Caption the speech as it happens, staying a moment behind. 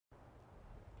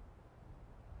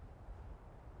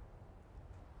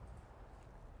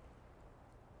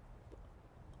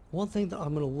One thing that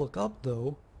I'm gonna look up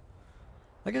though,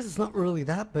 I guess it's not really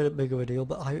that big of a deal,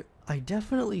 but I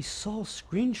definitely saw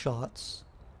screenshots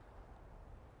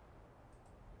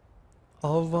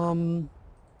of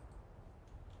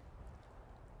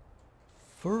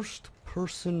first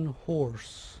person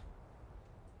horse.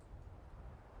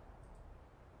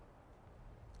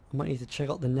 I might need to check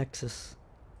out the Nexus.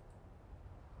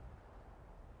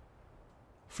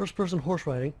 First person horse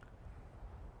riding.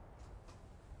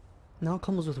 Now it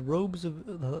comes with robes of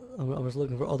I was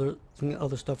looking for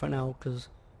other stuff right now because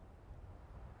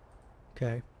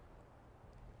okay.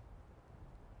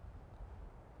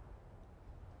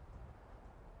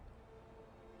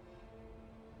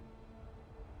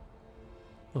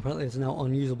 Apparently it's now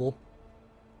unusable.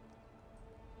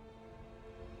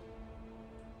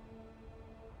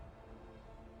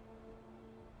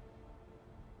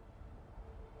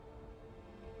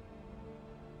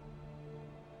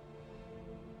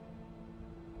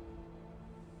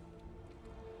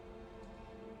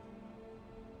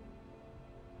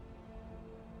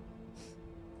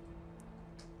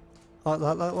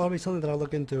 That'll be something that I'll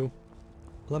look into.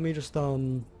 Let me just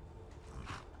the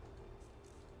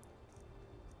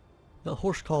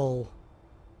horse call.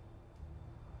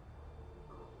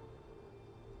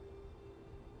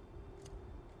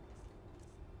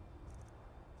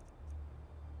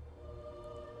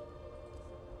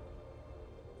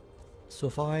 So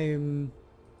if I'm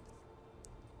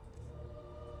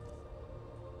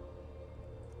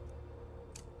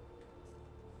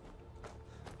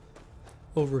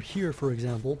over here, for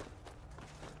example,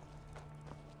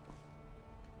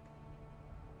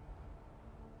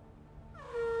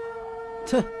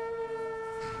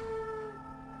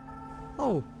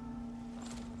 oh,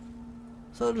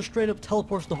 so it just straight up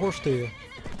teleports the horse to you.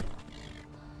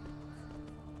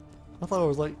 I thought it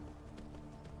was like,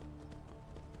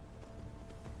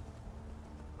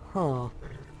 huh?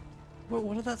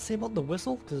 What did that say about the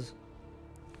whistle? Because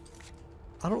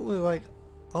I don't really like.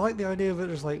 I like the idea of it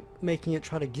just like making it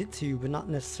try to get to you, but not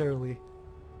necessarily.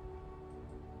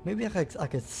 Maybe I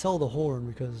could sell the horn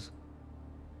because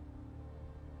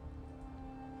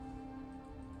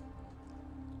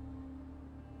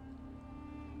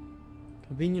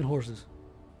convenient horses.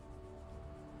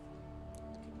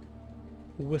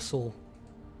 Whistle.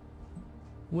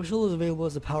 Whistle is available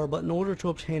as a power, but in order to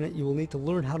obtain it, you will need to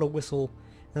learn how to whistle,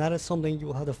 and that is something you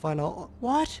will have to find out.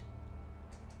 What?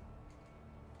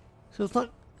 So it's not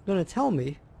gonna tell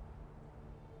me.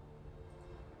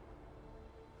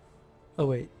 Oh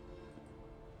wait.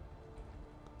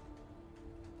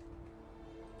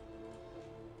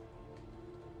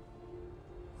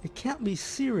 It can't be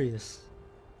serious.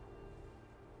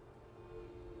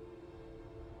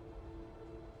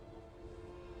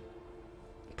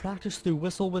 Practice through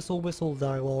whistle, whistle, whistle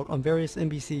dialogue on various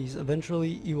NPCs. Eventually,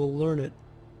 you will learn it.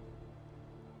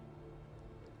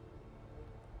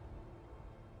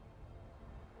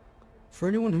 For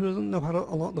anyone who doesn't know how to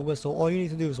unlock the whistle, all you need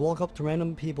to do is walk up to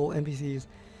random people, NPCs,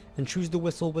 and choose the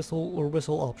whistle, whistle, or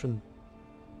whistle option.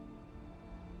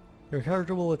 Your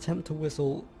character will attempt to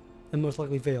whistle and most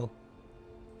likely fail.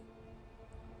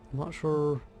 I'm not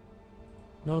sure.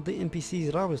 None of the NPCs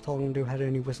that I was talking to had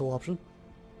any whistle option.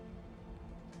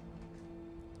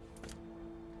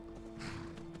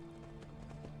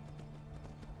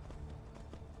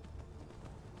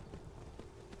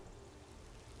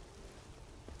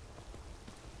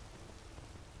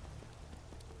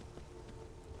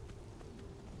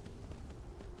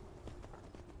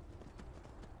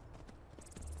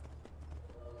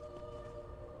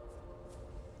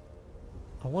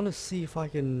 I want to see if I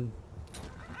can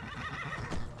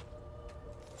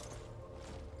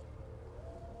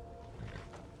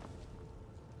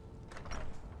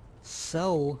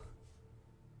sell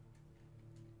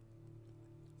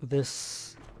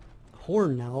this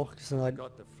horn now, because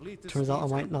it turns out I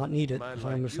might not need it if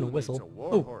I'm just gonna whistle.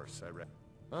 Oh!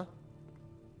 Huh?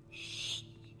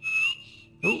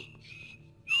 Oh!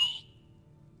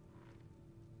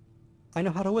 I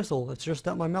know how to whistle, it's just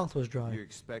that my mouth was dry. You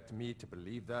expect me to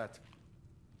believe that?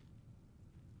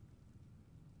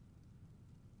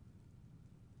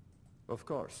 Of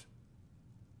course.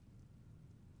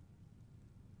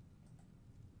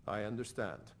 I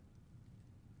understand.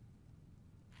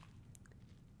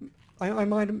 I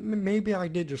might, maybe I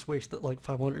did just waste it, like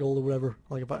 500 gold or whatever.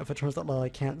 Like if it turns out that I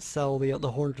can't sell the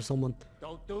horn to someone.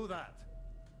 Don't do that.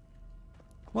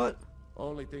 What?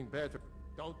 Only thing better.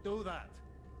 Don't do that.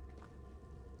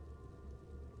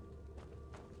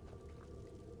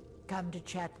 Come to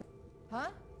chat. Huh?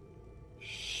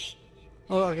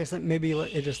 Oh, I guess that maybe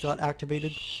it just got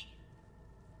activated.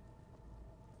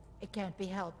 It can't be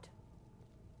helped.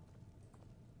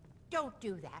 Don't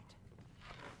do that.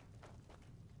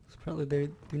 Apparently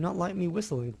they do not like me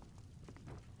whistling.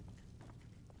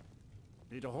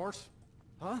 Need a horse?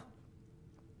 Huh?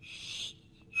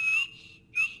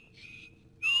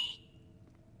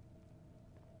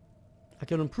 I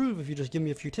can improve if you just give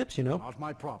me a few tips, you know? Not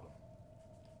my problem.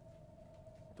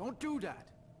 Don't do that.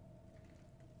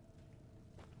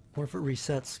 Or if it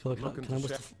resets, can I Looking to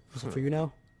whistle for you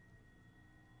now?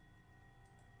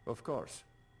 Of course.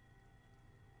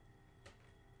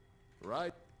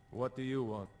 Right? What do you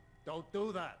want? Don't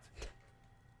do that!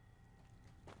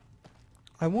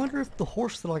 I wonder if the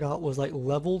horse that I got was like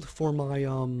leveled for my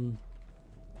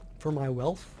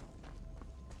wealth.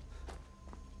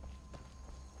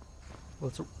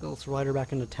 Let's ride her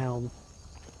back into town.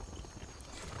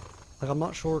 Like, I'm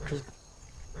not sure, cause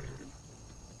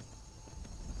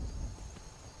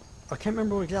I can't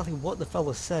remember exactly what the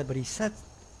fella said, but he said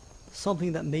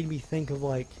something that made me think of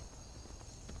like,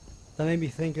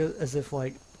 as if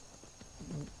like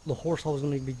the horse I was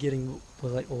going to be getting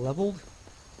was like leveled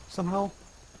somehow.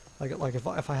 Like if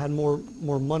I had more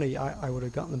money, I would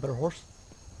have gotten a better horse.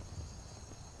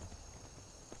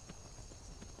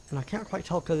 And I can't quite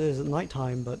tell because it is at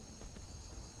nighttime, but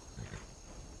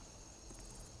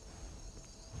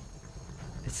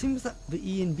it seems that the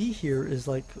E and B here is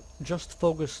like just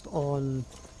focused on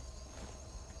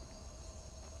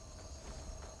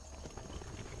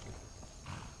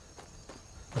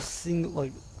a single,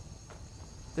 like,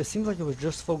 it seems like it was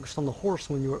just focused on the horse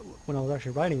when I was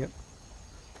actually riding it.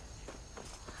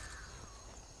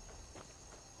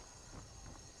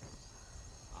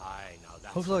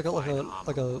 Hopefully I got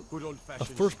like a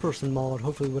first person mod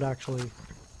hopefully would actually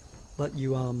let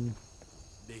you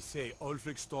They say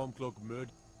Ulfric Stormcloak murdered.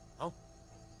 Huh?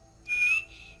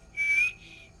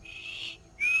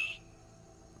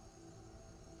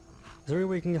 Is there any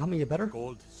way you can help me get better?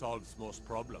 Gold solves most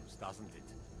problems, doesn't it?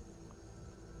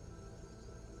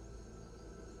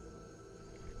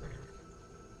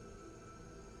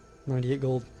 98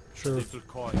 gold, sure. Little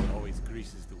coin always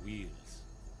greases the wheels.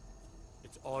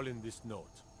 It's all in this note.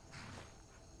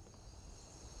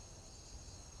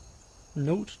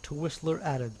 Note to Whistler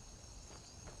added.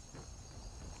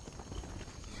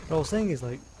 What I was saying is,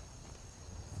 like,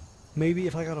 maybe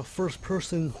if I got a first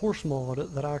person horse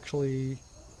mod that actually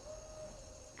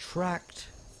tracked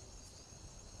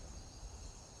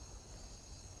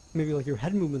maybe like your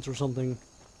head movements or something,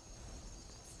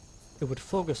 it would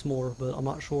focus more, but I'm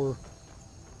not sure.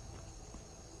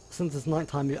 Since it's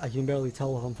nighttime, I can barely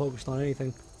tell if I'm focused on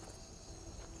anything.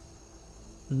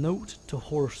 Note to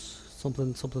horse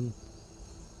something something.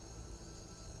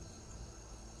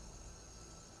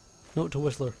 Note to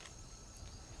Whistler.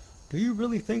 Do you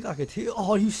really think I could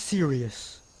Oh, are you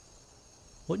serious?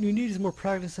 What you need is more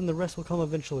practice and the rest will come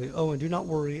eventually. Oh, and do not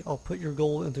worry, I'll put your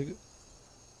goal into...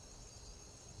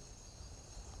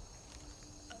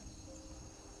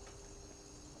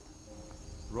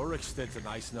 Rorikstead's a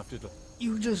nice enough little...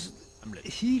 You just...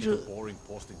 boring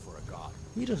posting for a god.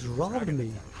 He just robbed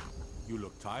me. You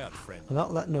look tired, friend.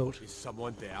 About that note. Is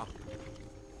someone there?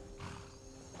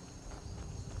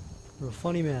 You're a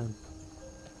funny man.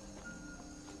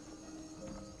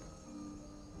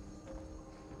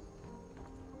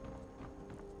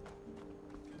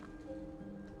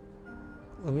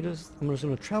 I'm just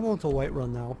gonna travel into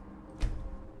Whiterun now.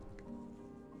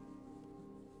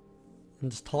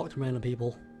 And just talk to random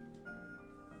people.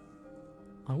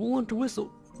 I want to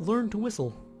whistle. Learn to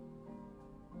whistle.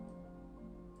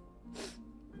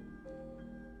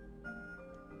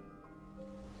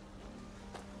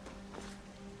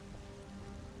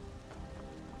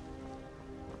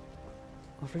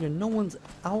 I figure no one's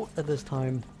out at this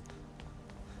time.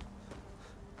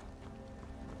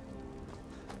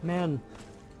 Man.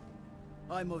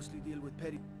 I mostly deal with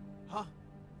petty... Huh?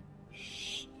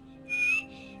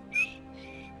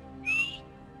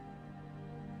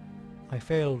 I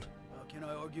failed. How can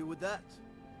I argue with that?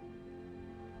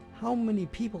 How many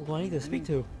people do I need to speak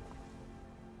to?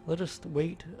 I'll just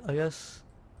wait, I guess.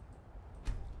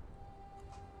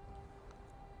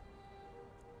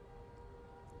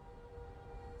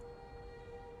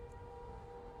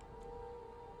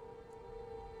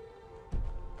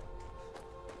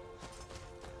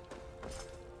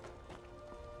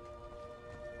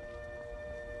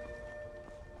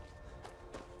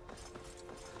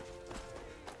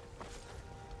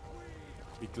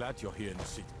 Be glad you're here in the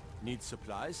city. Need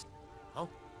supplies? Huh?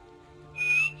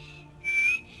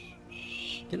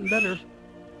 Getting better.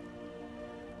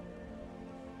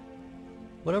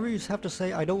 Whatever you have to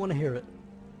say, I don't want to hear it.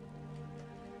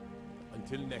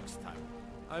 Until next time.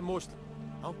 I'm most...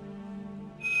 Huh?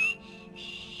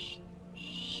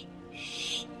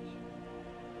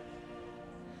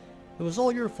 It was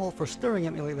all your fault for staring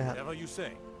at me like that. Whatever you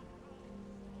say.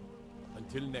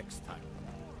 Until next time.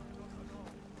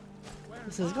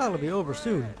 This has got to be over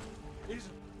soon. You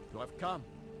have come.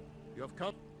 You have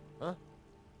come? Huh?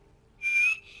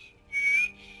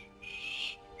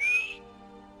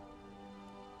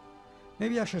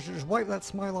 Maybe I should just wipe that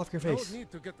smile off your face. No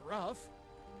need to get rough.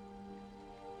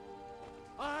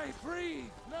 I breathe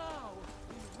now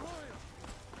in royal.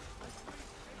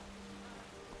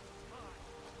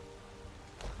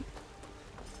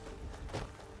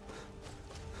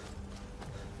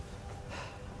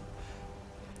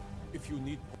 If you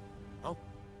need... Oh,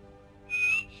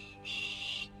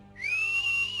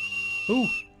 Ooh.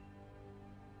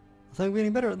 I think we're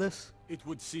getting better at this. it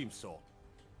would seem so.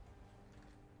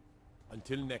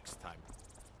 Until next time.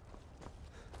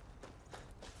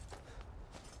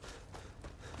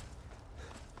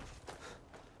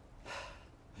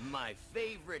 My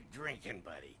favorite drinking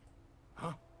buddy.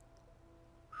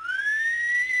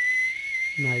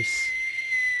 Nice.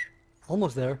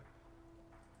 Almost there.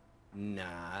 Nah,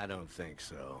 I don't think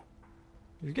so.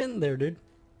 You're getting there, dude.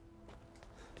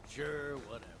 Sure,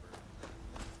 whatever.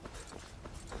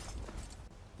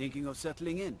 Thinking of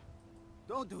settling in?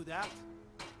 Don't do that.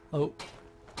 Oh.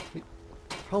 The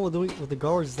problem with the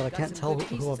guards is that I Got can't some tell good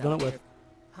who I've pieces done out it with. here.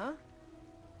 Huh?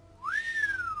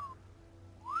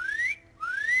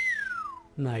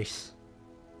 Nice.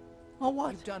 Oh,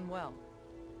 what? You've done well.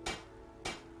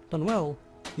 Done well?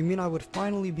 You mean I would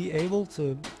finally be able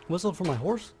to whistle for my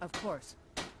horse? Of course.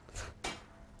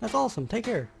 That's awesome. Take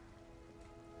care.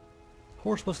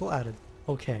 Horse whistle added.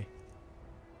 Okay.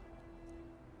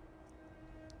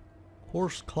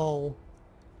 Horse call.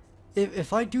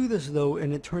 If I do this though,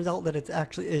 and it turns out that it's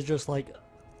actually is just like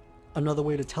another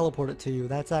way to teleport it to you,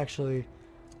 that's actually,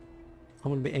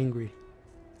 I'm gonna be angry.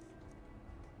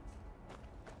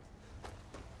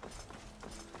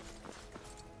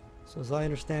 So as I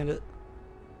understand it,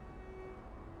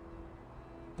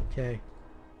 okay.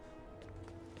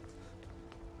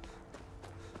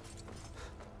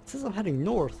 It says I'm heading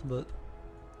north, but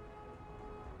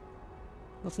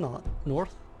that's not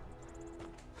north.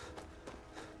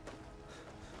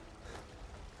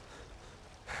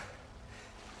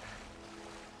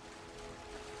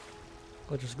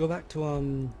 I'll just go back to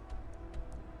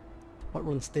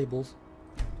Whiterun Stables.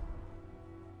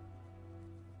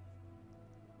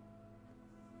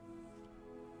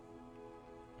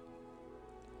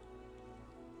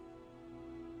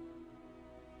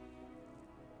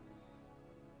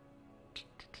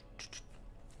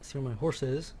 See where my horse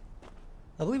is.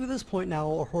 I believe at this point now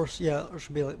our horse, yeah, it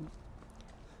should be like,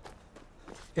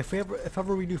 if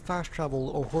ever we do fast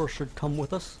travel, our horse should come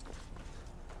with us.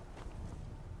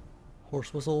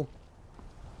 Horse whistle.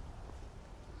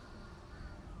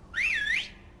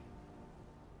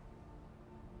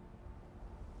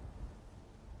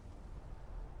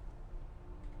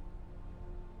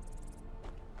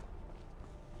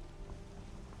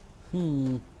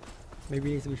 Maybe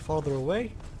it needs to be farther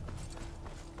away.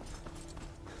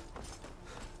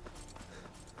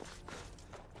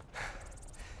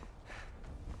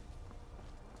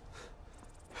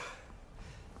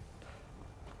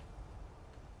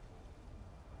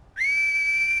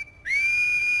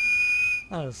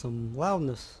 That is some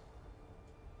loudness.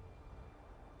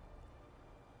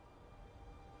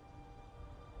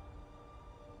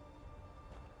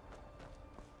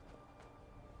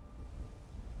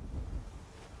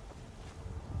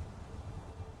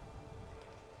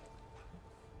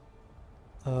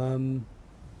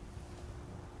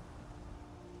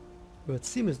 But it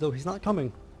seems as though he's not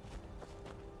coming.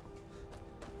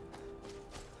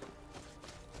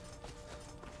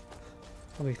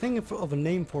 I'll be thinking of a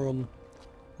name for him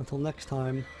until next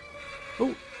time.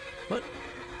 Oh, what?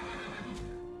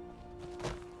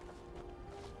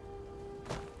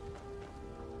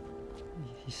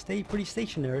 He stayed pretty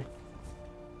stationary.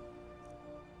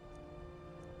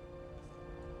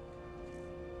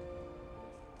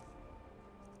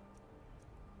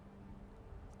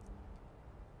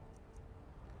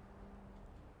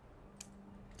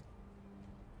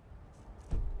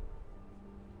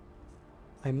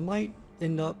 I might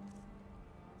end up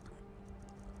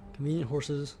convenient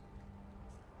horses.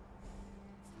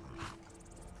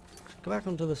 Go back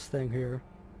onto this thing here.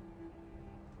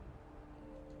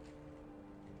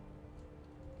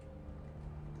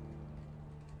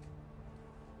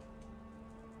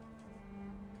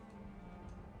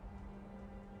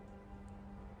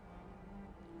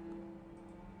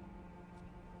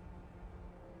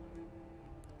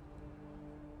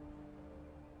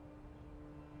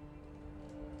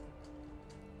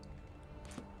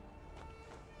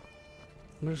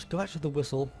 I'm gonna just go back to the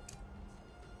whistle.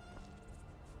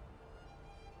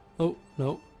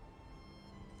 Nope.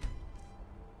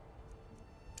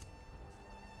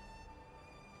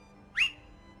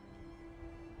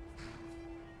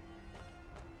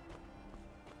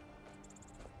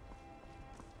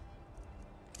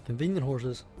 Convenient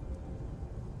horses.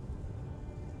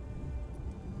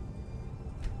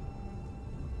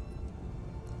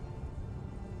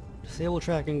 Disable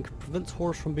tracking prevents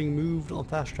horse from being moved on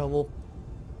fast travel.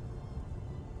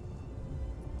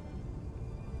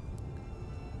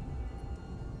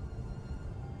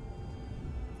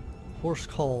 Horse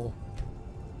call.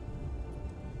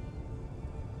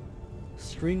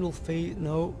 Screen will fade.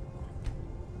 No.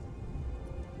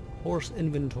 Horse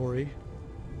inventory.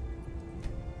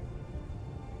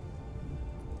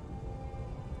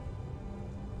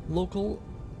 Local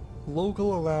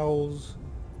allows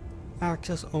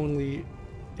access only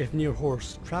if near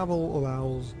horse. Travel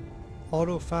allows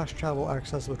auto fast travel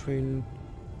access between.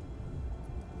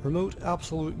 Remote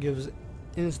absolute gives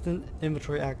instant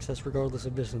inventory access regardless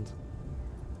of distance.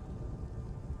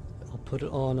 I'll put it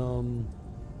on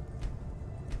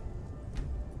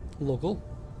local.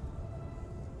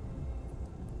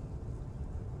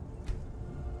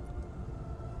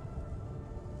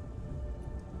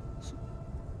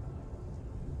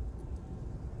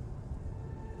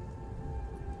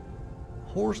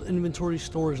 Horse inventory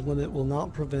storage limit will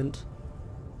not prevent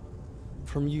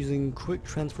from using quick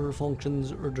transfer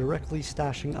functions or directly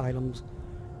stashing items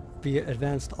via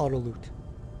advanced auto loot.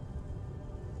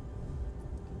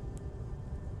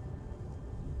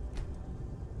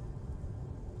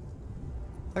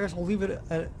 I guess I'll leave it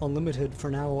at unlimited for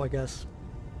now, I guess.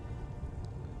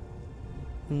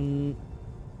 I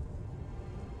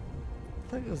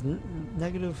think it was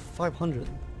negative 500.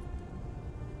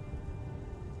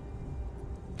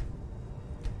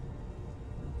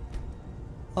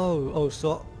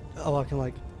 So I can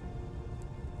like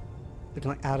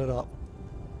add it up.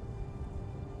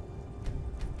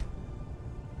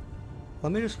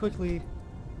 Let me just quickly.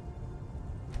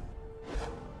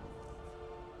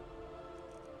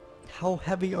 How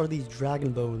heavy are these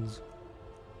dragon bones?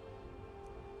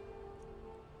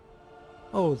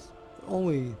 Oh, it's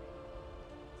only.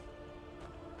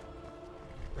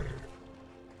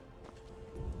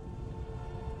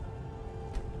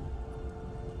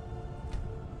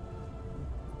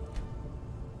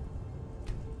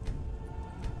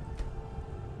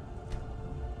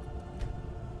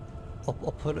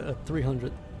 I'll put it at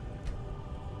 300.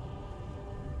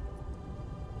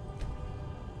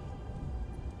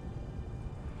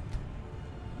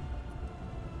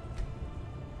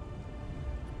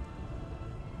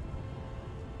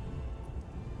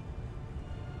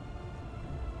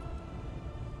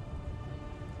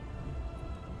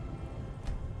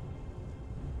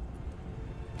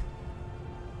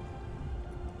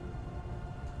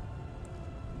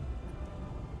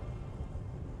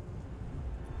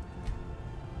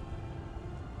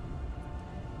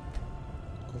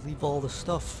 Leave all the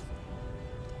stuff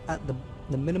at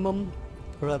the minimum,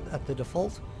 or at the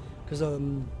default, because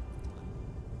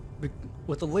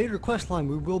with the later quest line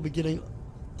we will be getting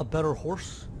a better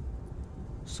horse,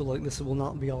 so like this will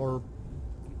not be our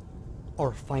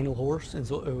final horse, and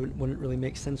so it wouldn't really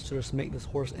make sense to just make this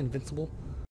horse invincible.